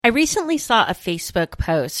I recently saw a Facebook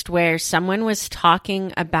post where someone was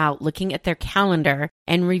talking about looking at their calendar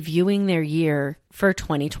and reviewing their year for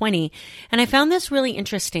 2020. And I found this really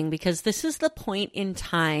interesting because this is the point in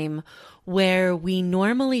time where we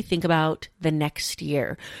normally think about the next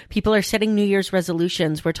year. People are setting New Year's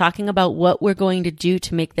resolutions. We're talking about what we're going to do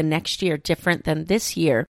to make the next year different than this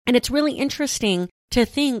year. And it's really interesting to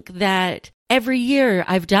think that every year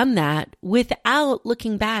I've done that without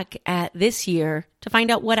looking back at this year to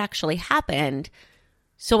find out what actually happened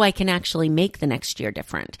so I can actually make the next year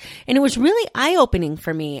different. And it was really eye-opening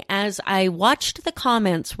for me as I watched the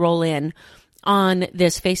comments roll in on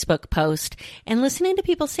this Facebook post and listening to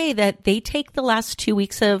people say that they take the last 2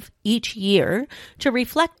 weeks of each year to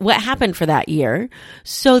reflect what happened for that year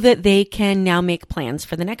so that they can now make plans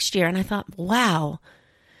for the next year. And I thought, wow,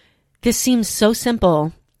 this seems so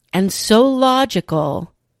simple and so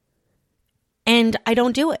logical, and I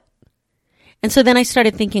don't do it. And so then I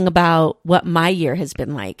started thinking about what my year has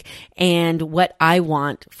been like and what I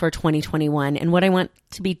want for 2021 and what I want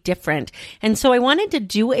to be different. And so I wanted to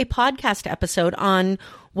do a podcast episode on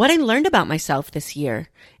what I learned about myself this year.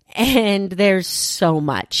 And there's so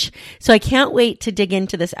much. So I can't wait to dig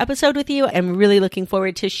into this episode with you. I'm really looking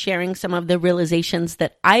forward to sharing some of the realizations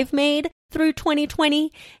that I've made through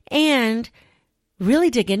 2020 and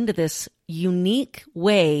really dig into this unique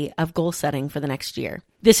way of goal setting for the next year.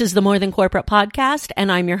 This is the More Than Corporate podcast,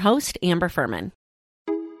 and I'm your host, Amber Furman.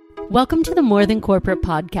 Welcome to the More Than Corporate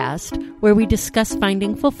podcast, where we discuss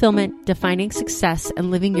finding fulfillment, defining success,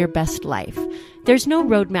 and living your best life. There's no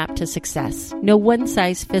roadmap to success, no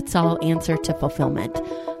one-size-fits-all answer to fulfillment.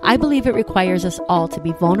 I believe it requires us all to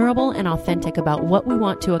be vulnerable and authentic about what we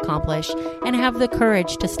want to accomplish and have the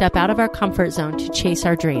courage to step out of our comfort zone to chase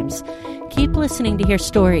our dreams. Keep listening to hear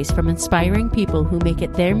stories from inspiring people who make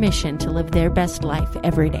it their mission to live their best life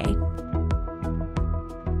every day.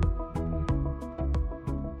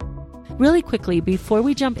 Really quickly, before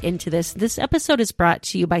we jump into this episode is brought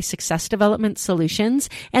to you by Success Development Solutions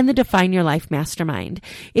and the Define Your Life Mastermind.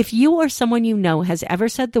 If you or someone you know has ever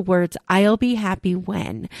said the words, "I'll be happy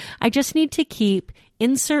when," I just need to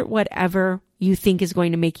insert whatever you think is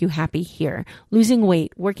going to make you happy here. Losing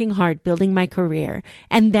weight, working hard, building my career,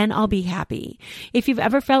 and then I'll be happy. If you've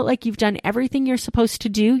ever felt like you've done everything you're supposed to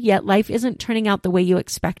do, yet life isn't turning out the way you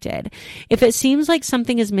expected. If it seems like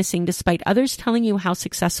something is missing despite others telling you how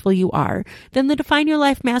successful you are, then the Define Your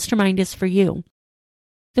Life Mastermind is for you.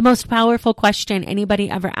 The most powerful question anybody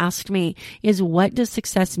ever asked me is, what does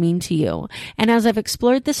success mean to you? And as I've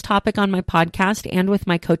explored this topic on my podcast and with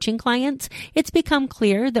my coaching clients, it's become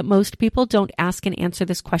clear that most people don't ask and answer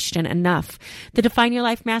this question enough. The Define Your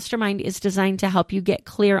Life Mastermind is designed to help you get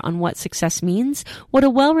clear on what success means, what a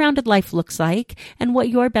well-rounded life looks like, and what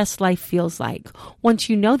your best life feels like. Once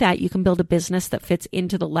you know that, you can build a business that fits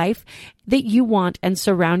into the life that you want and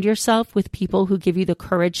surround yourself with people who give you the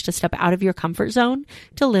courage to step out of your comfort zone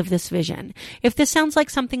to live this vision. If this sounds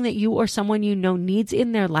like something that you or someone you know needs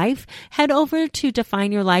in their life, head over to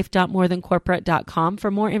defineyourlife.morethancorporate.com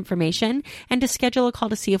for more information and to schedule a call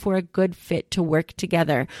to see if we're a good fit to work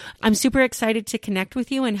together. I'm super excited to connect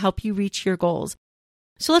with you and help you reach your goals.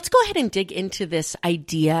 So let's go ahead and dig into this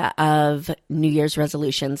idea of New Year's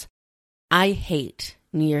resolutions. I hate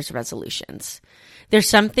New Year's resolutions. There's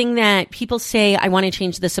something that people say, I want to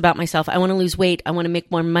change this about myself. I want to lose weight. I want to make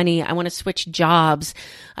more money. I want to switch jobs.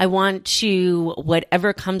 I want to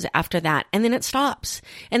whatever comes after that. And then it stops.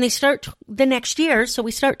 And they start the next year. So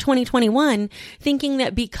we start 2021 thinking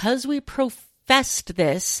that because we professed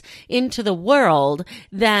this into the world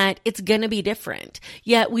that it's going to be different.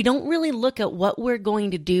 Yet we don't really look at what we're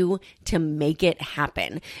going to do to make it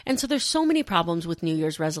happen. And so there's so many problems with New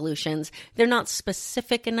Year's resolutions. They're not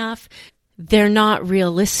specific enough. They're not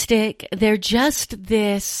realistic. They're just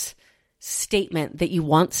this statement that you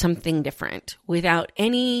want something different without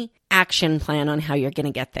any action plan on how you're going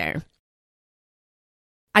to get there.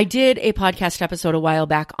 I did a podcast episode a while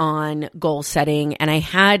back on goal setting, and I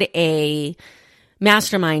had a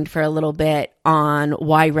mastermind for a little bit on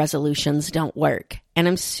why resolutions don't work. And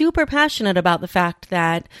I'm super passionate about the fact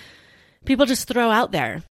that people just throw out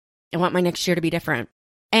there, I want my next year to be different.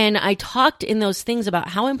 And I talked in those things about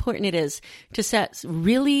how important it is to set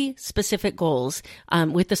really specific goals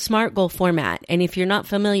with the SMART goal format. And if you're not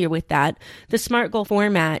familiar with that, the SMART goal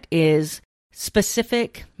format is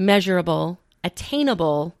specific, measurable,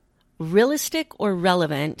 attainable, realistic or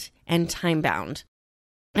relevant, and time-bound.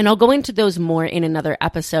 And I'll go into those more in another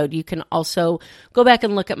episode. You can also go back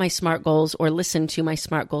and look at my SMART goals or listen to my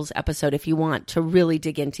SMART goals episode if you want to really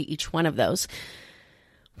dig into each one of those.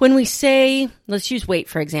 When we say, let's use weight,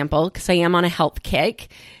 for example, because I am on a health kick,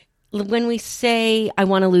 When we say, I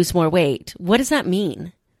want to lose more weight, what does that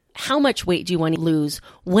mean? How much weight do you want to lose?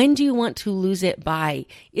 When do you want to lose it by?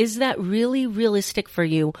 Is that really realistic for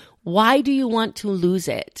you? Why do you want to lose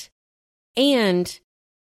it? And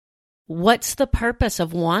what's the purpose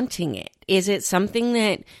of wanting it? Is it something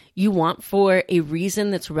that you want for a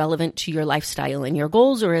reason that's relevant to your lifestyle and your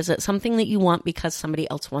goals, or is it something that you want because somebody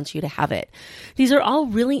else wants you to have it? These are all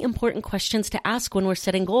really important questions to ask when we're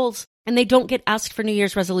setting goals, and they don't get asked for New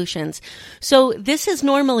Year's resolutions. So this is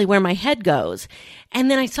normally where my head goes. And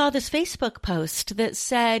then I saw this Facebook post that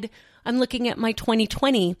said, I'm looking at my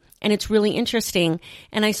 2020 and it's really interesting.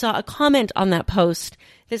 And I saw a comment on that post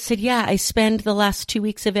that said, yeah, I spend the last 2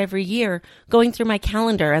 weeks of every year going through my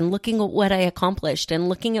calendar and looking at what I accomplished and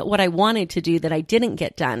looking at what I wanted to do that I didn't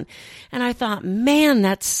get done. And I thought, man,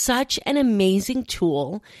 that's such an amazing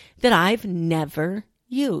tool that I've never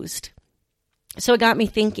used. So it got me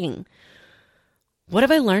thinking, what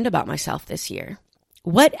have I learned about myself this year?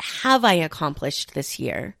 What have I accomplished this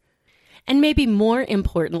year? And maybe more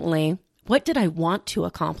importantly, what did I want to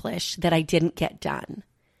accomplish that I didn't get done?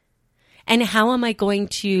 And how am I going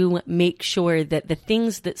to make sure that the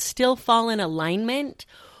things that still fall in alignment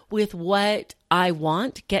with what I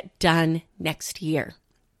want get done next year?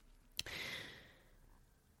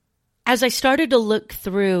 As I started to look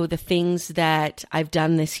through the things that I've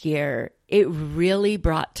done this year, it really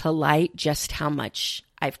brought to light just how much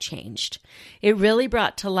I've changed. It really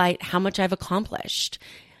brought to light how much I've accomplished.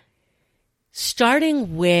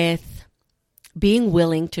 Starting with being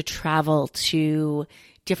willing to travel to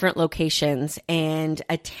different locations and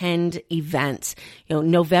attend events.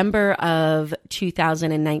 November of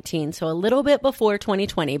 2019, so a little bit before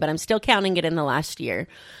 2020, but I'm still counting it in the last year,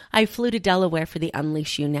 I flew to Delaware for the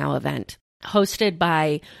Unleash You Now event, hosted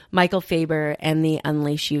by Michael Faber and the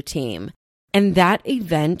Unleash You team. And that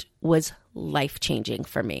event was life-changing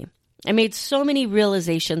for me. I made so many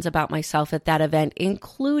realizations about myself at that event,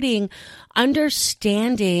 including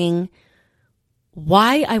understanding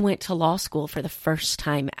why I went to law school for the first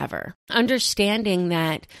time ever. Understanding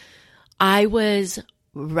that I was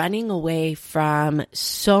running away from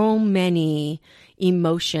so many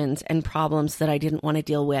emotions and problems that I didn't want to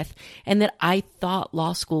deal with, and that I thought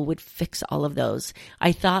law school would fix all of those.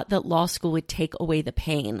 I thought that law school would take away the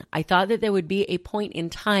pain. I thought that there would be a point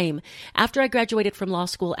in time after I graduated from law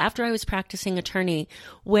school, after I was practicing attorney,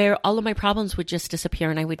 where all of my problems would just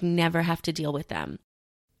disappear and I would never have to deal with them.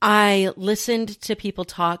 I listened to people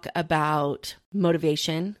talk about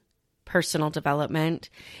motivation, personal development,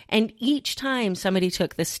 and each time somebody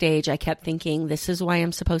took the stage, I kept thinking, this is why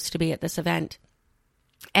I'm supposed to be at this event.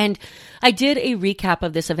 And I did a recap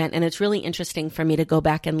of this event, and it's really interesting for me to go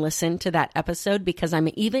back and listen to that episode because I'm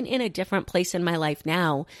even in a different place in my life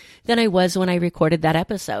now than I was when I recorded that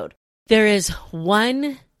episode. There is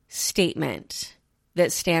one statement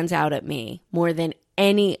that stands out at me more than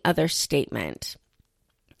any other statement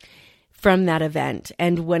from that event.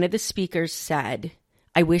 And one of the speakers said,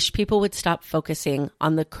 I wish people would stop focusing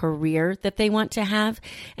on the career that they want to have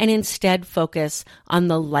and instead focus on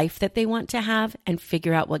the life that they want to have and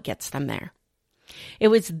figure out what gets them there. It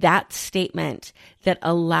was that statement that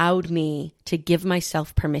allowed me to give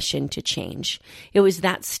myself permission to change. It was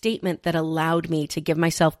that statement that allowed me to give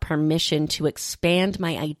myself permission to expand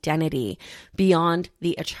my identity beyond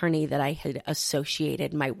the attorney that I had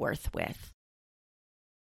associated my worth with.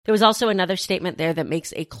 There was also another statement there that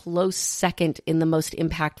makes a close second in the most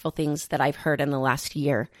impactful things that I've heard in the last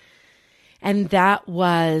year. And that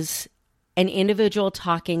was an individual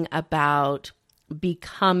talking about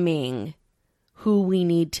becoming who we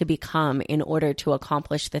need to become in order to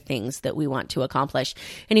accomplish the things that we want to accomplish.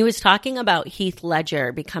 And he was talking about Heath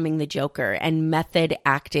Ledger becoming the Joker and method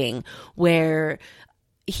acting, where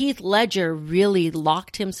Heath Ledger really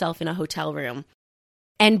locked himself in a hotel room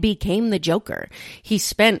and became the Joker. He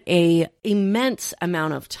spent an immense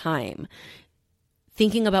amount of time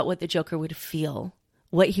thinking about what the Joker would feel,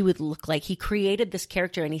 what he would look like. He created this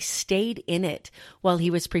character and he stayed in it while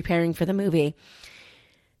he was preparing for the movie.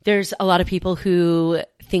 There's a lot of people who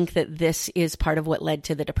think that this is part of what led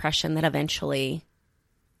to the depression that eventually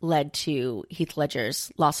led to Heath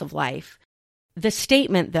Ledger's loss of life. The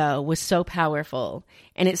statement, though, was so powerful.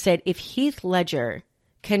 And it said, if Heath Ledger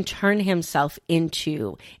can turn himself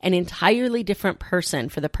into an entirely different person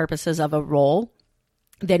for the purposes of a role,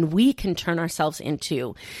 then we can turn ourselves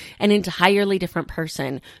into an entirely different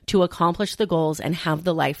person to accomplish the goals and have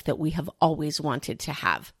the life that we have always wanted to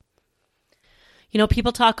have.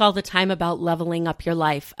 People talk all the time about leveling up your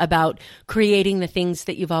life, about creating the things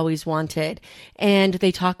that you've always wanted. And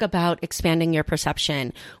they talk about expanding your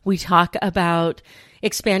perception. We talk about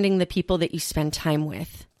expanding the people that you spend time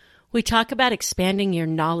with. We talk about expanding your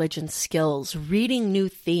knowledge and skills, reading new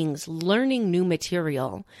things, learning new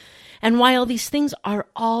material. And while these things are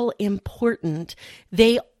all important,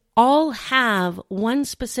 they all have one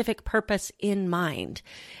specific purpose in mind,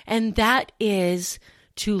 and that is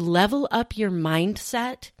to level up your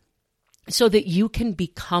mindset so that you can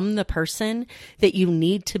become the person that you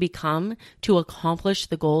need to become to accomplish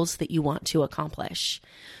the goals that you want to accomplish.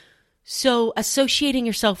 So associating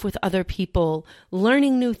yourself with other people,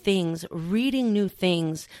 learning new things, reading new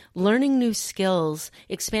things, learning new skills,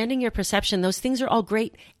 expanding your perception, those things are all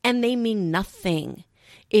great, and they mean nothing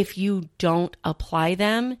if you don't apply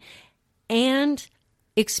them and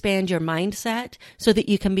expand your mindset so that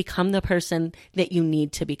you can become the person that you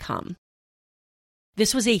need to become.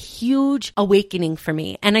 This was a huge awakening for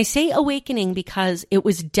me. And I say awakening because it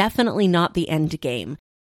was definitely not the end game.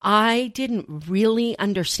 I didn't really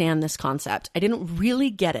understand this concept. I didn't really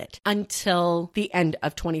get it until the end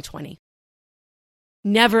of 2020.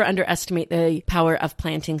 Never underestimate the power of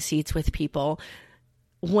planting seeds with people.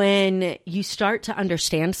 When you start to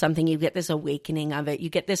understand something, you get this awakening of it. You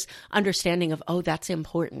get this understanding of, oh, that's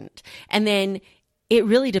important. And then it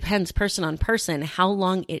really depends person on person how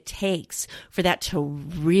long it takes for that to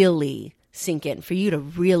really sink in, for you to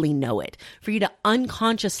really know it, for you to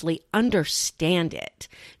unconsciously understand it,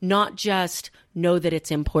 not just know that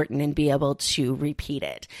it's important and be able to repeat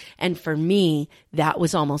it. And for me, that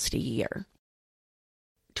was almost a year.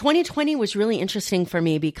 2020 was really interesting for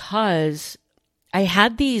me because I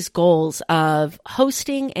had these goals of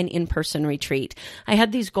hosting an in-person retreat. I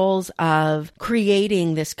had these goals of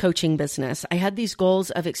creating this coaching business. I had these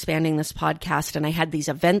goals of expanding this podcast, and I had these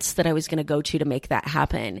events that I was going to go to make that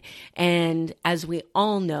happen. And as we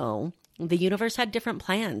all know, the universe had different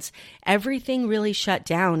plans. Everything really shut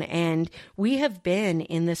down, and we have been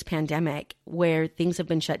in this pandemic where things have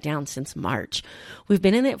been shut down since March. We've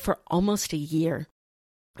been in it for almost a year,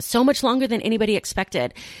 so much longer than anybody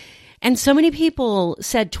expected. And so many people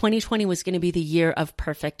said 2020 was going to be the year of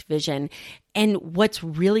perfect vision. And what's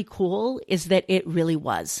really cool is that it really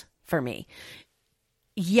was for me.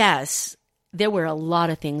 Yes, there were a lot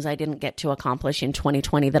of things I didn't get to accomplish in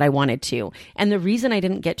 2020 that I wanted to. And the reason I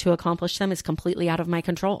didn't get to accomplish them is completely out of my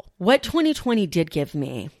control. What 2020 did give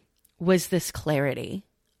me was this clarity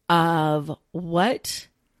of what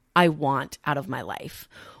I want out of my life.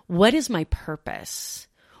 What is my purpose?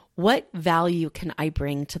 What value can I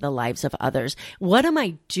bring to the lives of others? What am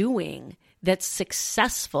I doing that's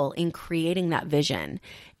successful in creating that vision?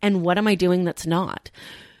 And what am I doing that's not?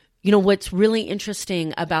 You know, what's really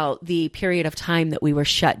interesting about the period of time that we were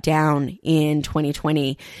shut down in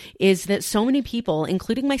 2020 is that so many people,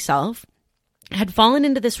 including myself, had fallen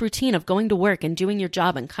into this routine of going to work and doing your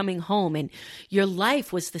job and coming home, and your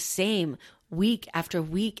life was the same week after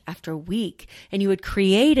week after week. And you had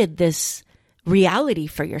created this reality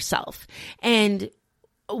for yourself. And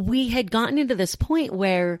we had gotten into this point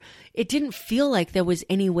where it didn't feel like there was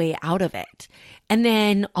any way out of it. And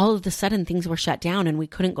then all of a sudden things were shut down and we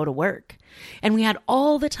couldn't go to work. And we had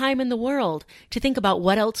all the time in the world to think about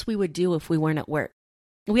what else we would do if we weren't at work.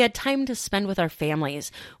 We had time to spend with our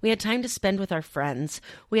families. We had time to spend with our friends.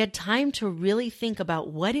 We had time to really think about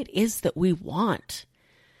what it is that we want.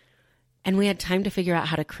 And we had time to figure out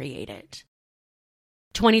how to create it.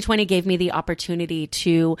 2020 gave me the opportunity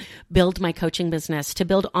to build my coaching business, to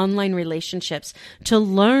build online relationships, to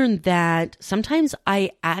learn that sometimes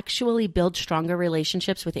I actually build stronger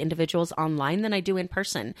relationships with individuals online than I do in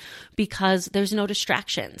person because there's no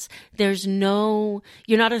distractions. You're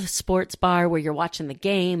not at a sports bar where you're watching the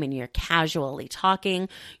game and you're casually talking.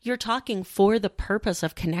 You're talking for the purpose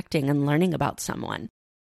of connecting and learning about someone.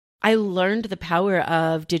 I learned the power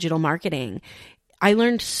of digital marketing. I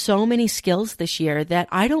learned so many skills this year that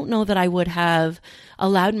I don't know that I would have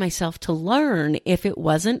allowed myself to learn if it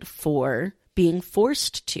wasn't for being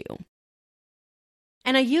forced to.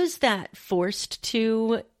 And I use that forced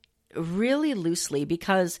to really loosely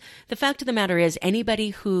because the fact of the matter is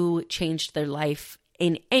anybody who changed their life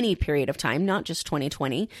in any period of time, not just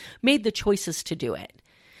 2020, made the choices to do it.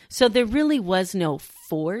 So there really was no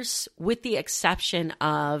force with the exception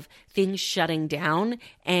of things shutting down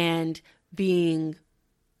and being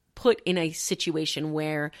put in a situation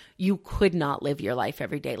where you could not live your life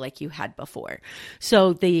every day like you had before.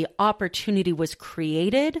 So the opportunity was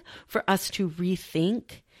created for us to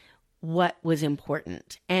rethink what was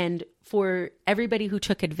important. And for everybody who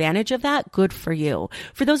took advantage of that, good for you.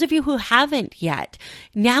 For those of you who haven't yet,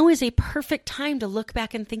 now is a perfect time to look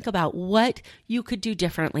back and think about what you could do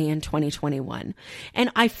differently in 2021. And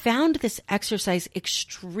I found this exercise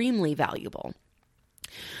extremely valuable.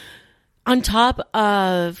 On top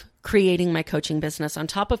of creating my coaching business, on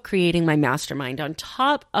top of creating my mastermind, on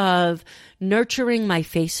top of nurturing my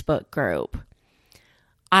Facebook group,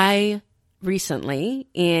 I recently,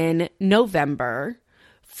 in November,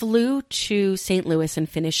 flew to St. Louis and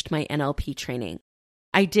finished my NLP training.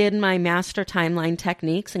 I did my master timeline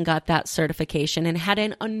techniques and got that certification and had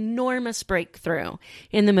an enormous breakthrough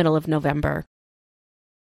in the middle of November.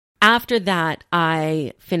 After that,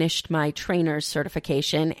 I finished my trainer's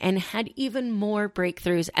certification and had even more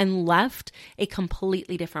breakthroughs and left a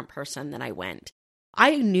completely different person than I went.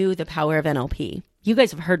 I knew the power of NLP. You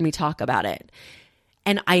guys have heard me talk about it.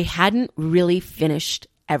 And I hadn't really finished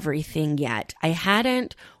everything yet. I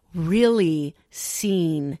hadn't really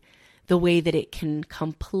seen the way that it can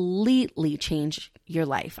completely change your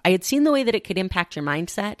life. I had seen the way that it could impact your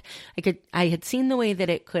mindset. I had seen the way that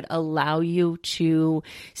it could allow you to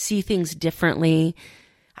see things differently.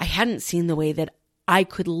 I hadn't seen the way that I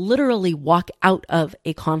could literally walk out of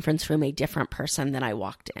a conference room a different person than I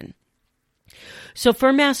walked in. So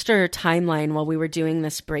for Master Timeline, while we were doing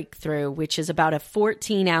this breakthrough, which is about a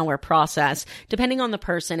 14-hour process, depending on the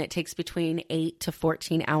person, it takes between 8 to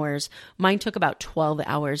 14 hours. Mine took about 12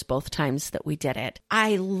 hours both times that we did it.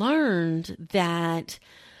 I learned that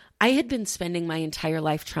I had been spending my entire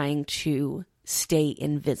life trying to stay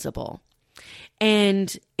invisible.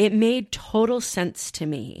 And it made total sense to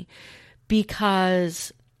me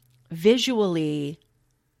because visually,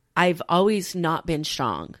 I've always not been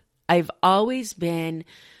strong. I've always been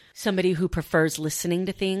somebody who prefers listening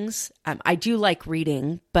to things. I do like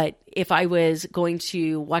reading, but if I was going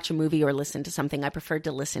to watch a movie or listen to something, I preferred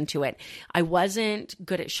to listen to it. I wasn't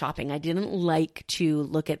good at shopping. I didn't like to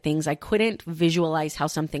look at things. I couldn't visualize how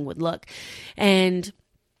something would look. And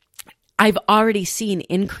I've already seen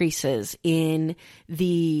increases in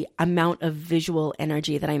the amount of visual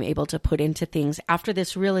energy that I'm able to put into things after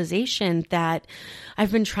this realization that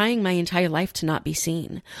I've been trying my entire life to not be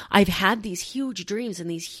seen. I've had these huge dreams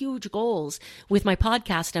and these huge goals with my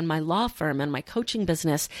podcast and my law firm and my coaching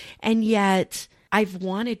business, and yet I've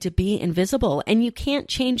wanted to be invisible. And you can't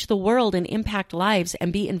change the world and impact lives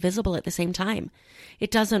and be invisible at the same time.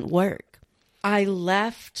 It doesn't work. I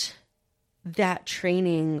left that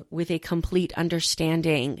training with a complete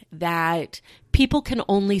understanding that people can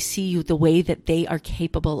only see you the way that they are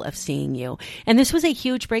capable of seeing you. And this was a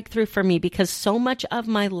huge breakthrough for me because so much of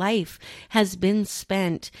my life has been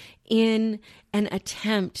spent in an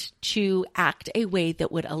attempt to act a way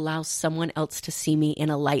that would allow someone else to see me in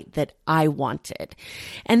a light that I wanted.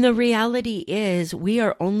 And the reality is we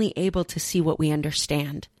are only able to see what we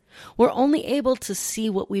understand. We're only able to see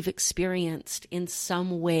what we've experienced in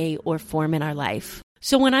some way or form in our life.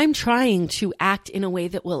 So when I'm trying to act in a way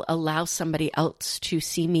that will allow somebody else to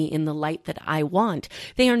see me in the light that I want,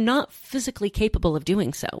 they are not physically capable of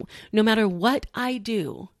doing so. No matter what I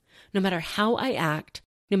do, no matter how I act,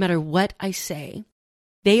 no matter what I say,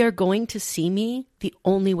 they are going to see me the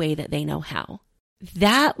only way that they know how.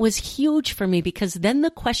 That was huge for me because then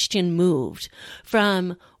the question moved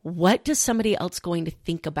from what does somebody else going to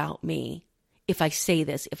think about me if I say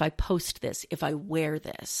this, if I post this, if I wear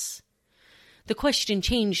this? The question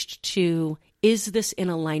changed to, is this in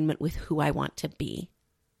alignment with who I want to be?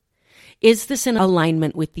 Is this in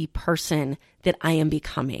alignment with the person that I am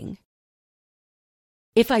becoming?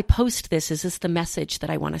 If I post this, is this the message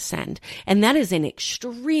that I want to send? And that is an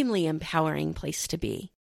extremely empowering place to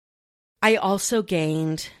be. I also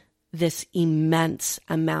gained this immense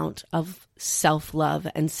amount of self-love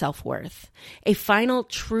and self-worth, a final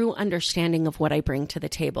true understanding of what I bring to the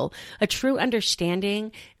table, a true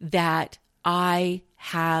understanding that I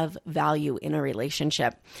have value in a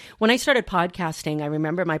relationship. When I started podcasting, I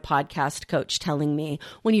remember my podcast coach telling me,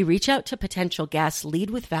 when you reach out to potential guests,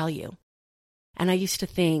 lead with value. And I used to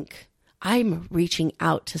think, I'm reaching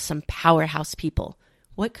out to some powerhouse people.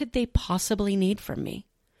 What could they possibly need from me?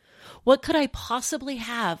 What could I possibly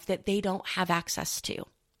have that they don't have access to?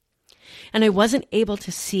 And I wasn't able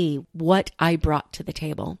to see what I brought to the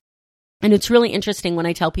table. And it's really interesting when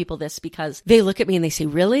I tell people this because they look at me and they say,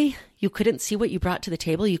 really? You couldn't see what you brought to the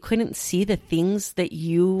table? You couldn't see the things that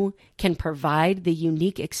you can provide, the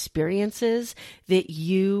unique experiences that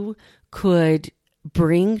you could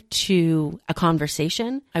bring to a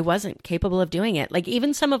conversation? I wasn't capable of doing it. Like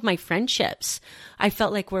even some of my friendships, I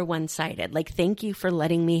felt like were one-sided. Like, thank you for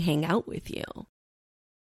letting me hang out with you.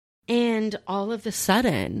 And all of a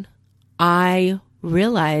sudden, I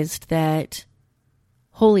realized that,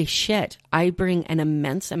 holy shit, I bring an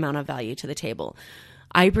immense amount of value to the table.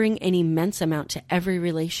 I bring an immense amount to every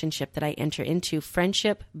relationship that I enter into,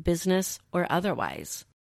 friendship, business, or otherwise.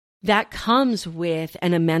 That comes with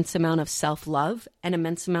an immense amount of self-love, an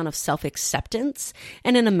immense amount of self-acceptance,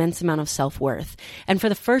 and an immense amount of self-worth. And for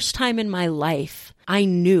the first time in my life, I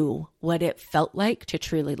knew what it felt like to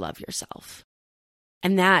truly love yourself.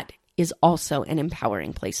 And that is also an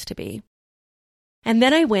empowering place to be. And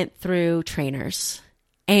then I went through trainers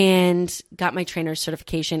and got my trainer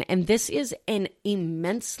certification. And this is an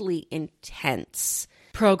immensely intense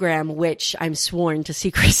program, which I'm sworn to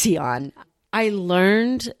secrecy on. I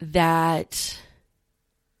learned that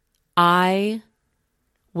I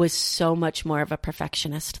was so much more of a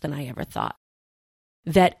perfectionist than I ever thought.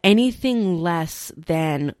 That anything less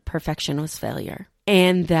than perfection was failure.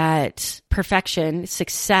 And that perfection,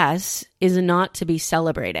 success, is not to be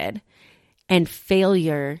celebrated. And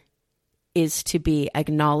failure is to be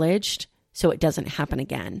acknowledged so it doesn't happen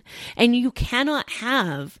again. And you cannot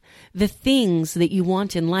have the things that you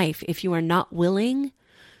want in life if you are not willing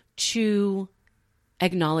to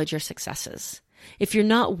acknowledge your successes. If you're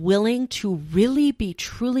not willing to really be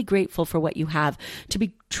truly grateful for what you have, to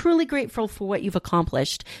be truly grateful for what you've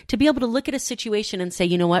accomplished, to be able to look at a situation and say,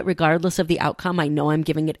 you know what, regardless of the outcome, I know I'm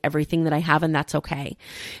giving it everything that I have and that's okay.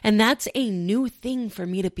 And that's a new thing for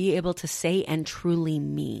me to be able to say and truly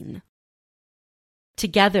mean.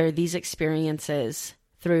 Together, these experiences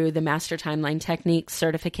through the Master Timeline Techniques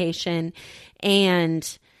certification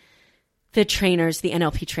and the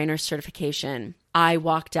NLP trainer certification, I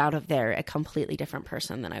walked out of there a completely different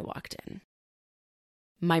person than I walked in.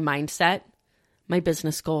 My mindset, my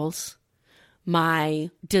business goals, my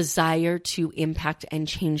desire to impact and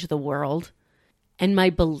change the world, and my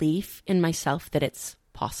belief in myself that it's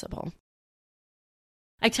possible.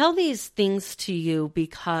 I tell these things to you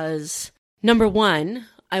because, number one,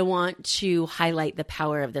 I want to highlight the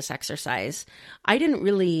power of this exercise. I didn't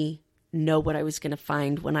really know what I was going to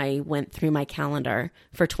find when I went through my calendar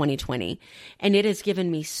for 2020. And it has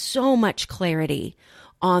given me so much clarity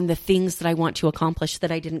on the things that I want to accomplish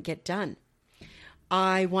that I didn't get done.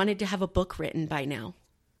 I wanted to have a book written by now.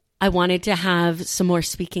 I wanted to have some more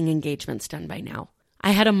speaking engagements done by now.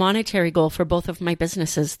 I had a monetary goal for both of my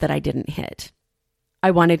businesses that I didn't hit.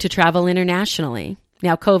 I wanted to travel internationally.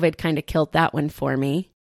 Now, COVID kind of killed that one for me.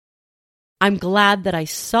 I'm glad that I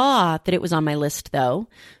saw that it was on my list, though,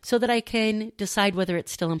 so that I can decide whether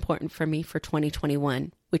it's still important for me for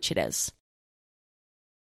 2021, which it is.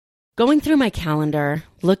 Going through my calendar,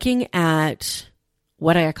 looking at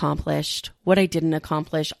what I accomplished, what I didn't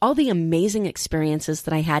accomplish, all the amazing experiences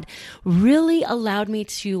that I had really allowed me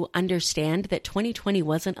to understand that 2020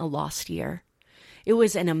 wasn't a lost year. It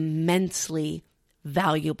was an immensely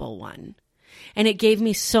valuable one. And it gave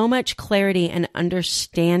me so much clarity and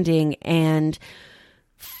understanding and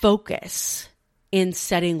focus in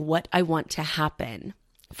setting what I want to happen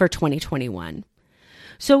for 2021.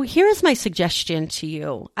 So here's my suggestion to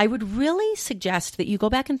you. I would really suggest that you go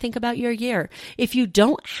back and think about your year. If you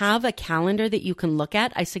don't have a calendar that you can look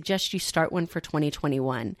at, I suggest you start one for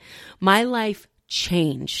 2021. My life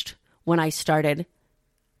changed when I started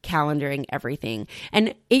calendaring everything.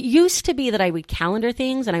 And it used to be that I would calendar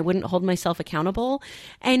things and I wouldn't hold myself accountable.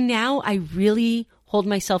 And now I really hold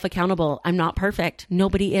myself accountable. I'm not perfect.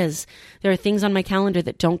 Nobody is. There are things on my calendar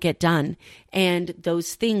that don't get done. And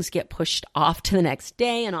those things get pushed off to the next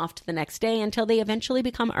day and off to the next day until they eventually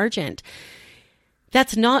become urgent.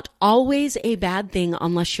 That's not always a bad thing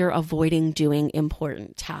unless you're avoiding doing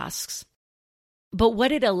important tasks. But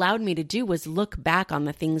what it allowed me to do was look back on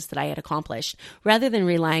the things that I had accomplished rather than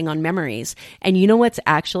relying on memories. And you know what's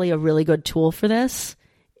actually a really good tool for this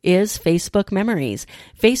is Facebook Memories.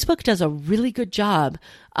 Facebook does a really good job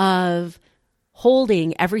of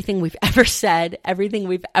holding everything we've ever said, everything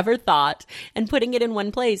we've ever thought, and putting it in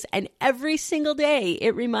one place. And every single day,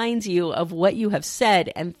 it reminds you of what you have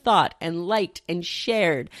said and thought and liked and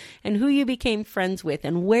shared and who you became friends with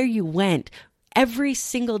and where you went every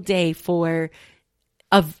single day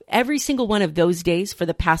of every single one of those days for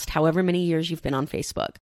the past however many years you've been on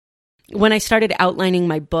Facebook. When I started outlining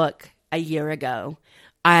my book a year ago,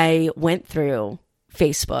 I went through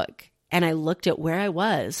Facebook and I looked at where I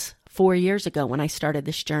was 4 years ago when I started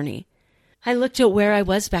this journey. I looked at where I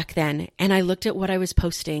was back then and I looked at what I was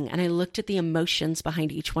posting and I looked at the emotions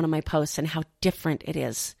behind each one of my posts and how different it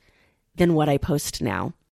is than what I post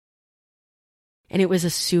now. And it was a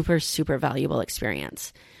super, super valuable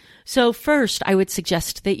experience. So first, I would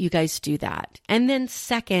suggest that you guys do that. And then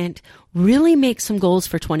second, really make some goals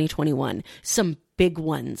for 2021, some big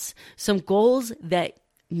ones, some goals that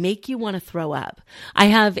make you want to throw up. I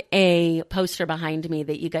have a poster behind me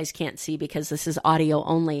that you guys can't see because this is audio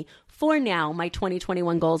only. For now, my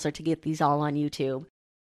 2021 goals are to get these all on YouTube.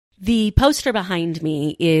 The poster behind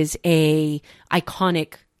me is a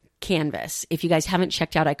iconic canvas. If you guys haven't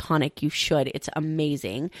checked out Iconic, you should. It's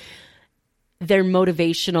amazing. They're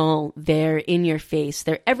motivational. They're in your face.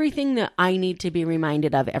 They're everything that I need to be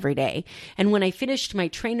reminded of every day. And when I finished my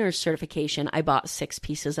trainer's certification, I bought 6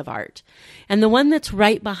 pieces of art. And the one that's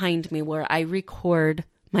right behind me where I record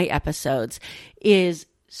my episodes is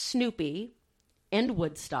Snoopy and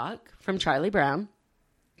Woodstock from Charlie Brown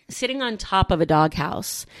sitting on top of a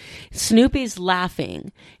doghouse. Snoopy's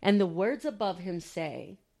laughing, and the words above him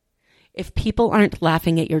say, "If people aren't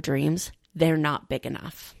laughing at your dreams, they're not big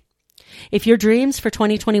enough." If your dreams for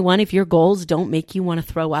 2021, if your goals don't make you want to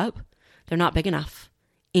throw up, they're not big enough.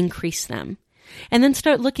 Increase them. And then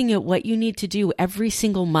start looking at what you need to do every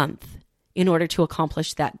single month in order to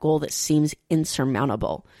accomplish that goal that seems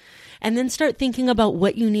insurmountable. And then start thinking about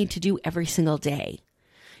what you need to do every single day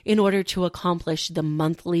in order to accomplish the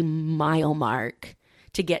monthly mile mark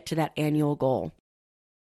to get to that annual goal.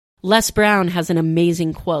 Les Brown has an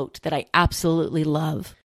amazing quote that I absolutely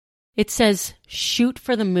love. It says, "Shoot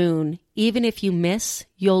for the moon. Even if you miss,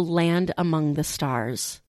 you'll land among the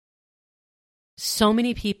stars." So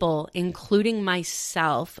many people, including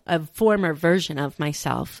myself, a former version of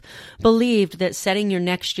myself, believed that setting your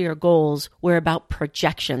next year goals were about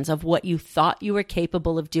projections of what you thought you were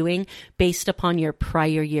capable of doing based upon your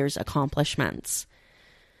prior year's accomplishments.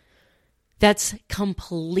 That's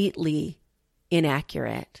completely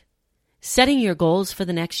inaccurate. Setting your goals for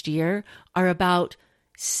the next year are about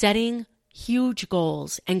setting huge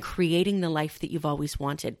goals and creating the life that you've always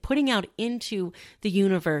wanted, putting out into the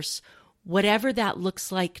universe whatever that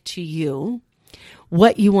looks like to you,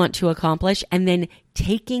 what you want to accomplish, and then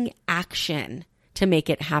taking action to make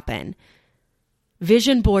it happen.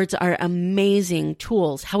 Vision boards are amazing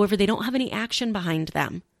tools. However, they don't have any action behind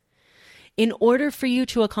them. In order for you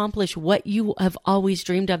to accomplish what you have always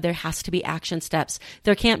dreamed of, there has to be action steps.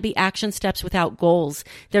 There can't be action steps without goals.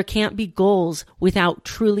 There can't be goals without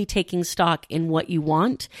truly taking stock in what you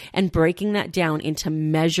want and breaking that down into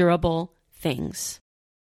measurable things.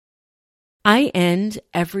 I end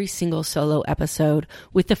every single solo episode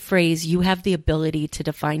with the phrase, "You have the ability to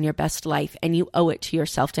define your best life, and you owe it to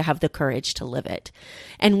yourself to have the courage to live it."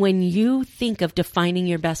 And when you think of defining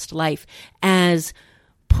your best life as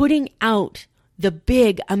putting out the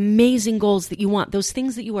big, amazing goals that you want, those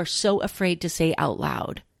things that you are so afraid to say out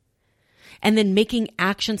loud, and then making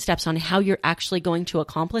action steps on how you're actually going to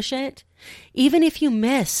accomplish it, even if you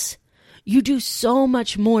miss, you do so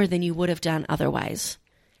much more than you would have done otherwise.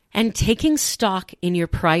 And taking stock in your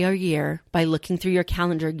prior year by looking through your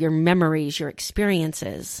calendar, your memories, your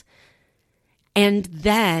experiences, and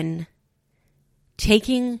then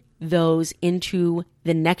taking those into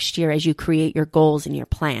the next year as you create your goals and your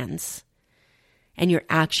plans and your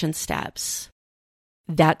action steps.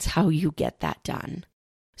 That's how you get that done.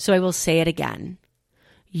 So I will say it again.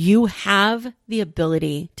 You have the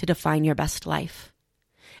ability to define your best life.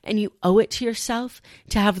 And you owe it to yourself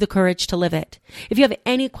to have the courage to live it. If you have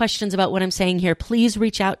any questions about what I'm saying here, please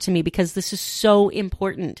reach out to me because this is so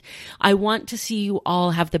important. I want to see you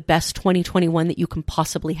all have the best 2021 that you can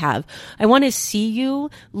possibly have. I want to see you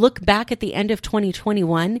look back at the end of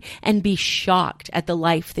 2021 and be shocked at the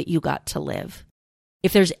life that you got to live.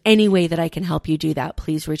 If there's any way that I can help you do that,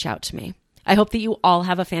 please reach out to me. I hope that you all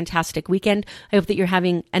have a fantastic weekend. I hope that you're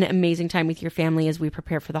having an amazing time with your family as we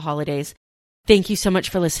prepare for the holidays. Thank you so much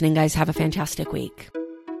for listening, guys. Have a fantastic week.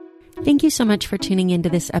 Thank you so much for tuning into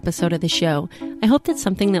this episode of the show. I hope that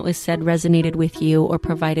something that was said resonated with you or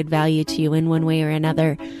provided value to you in one way or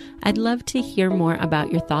another. I'd love to hear more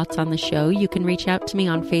about your thoughts on the show. You can reach out to me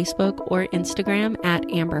on Facebook or Instagram at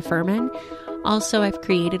Amber Furman. Also, I've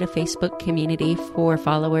created a Facebook community for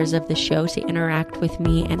followers of the show to interact with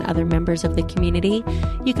me and other members of the community.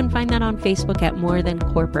 You can find that on Facebook at More Than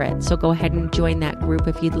Corporate. So go ahead and join that group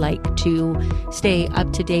if you'd like to stay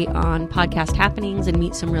up to date on podcast happenings and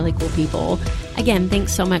meet some really cool people. Again,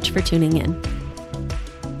 thanks so much for tuning in.